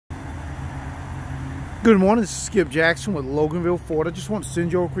Good morning, this is Skip Jackson with Loganville Ford. I just want to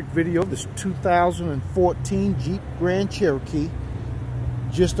send you a quick video of this 2014 Jeep Grand Cherokee.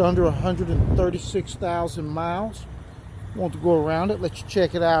 Just under 136,000 miles. Want to go around it, let you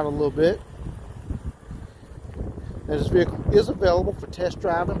check it out a little bit. Now, this vehicle is available for test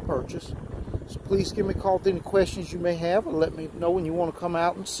drive and purchase. So please give me a call with any questions you may have, or let me know when you want to come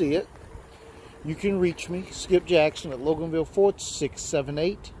out and see it. You can reach me, Skip Jackson, at Loganville Ford,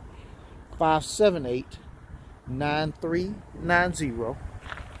 678-578-9390.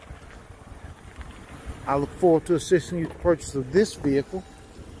 I look forward to assisting you with the purchase of this vehicle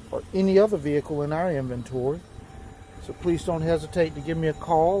or any other vehicle in our inventory. So please don't hesitate to give me a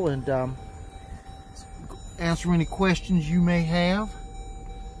call and answer any questions you may have,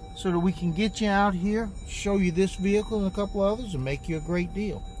 so that we can get you out here, show you this vehicle and a couple others, and make you a great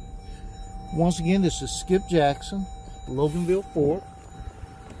deal. Once again, this is Skip Jackson, Loganville Ford,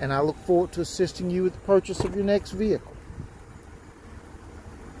 and I look forward to assisting you with the purchase of your next vehicle.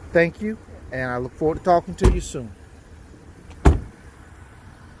 Thank you, and I look forward to talking to you soon.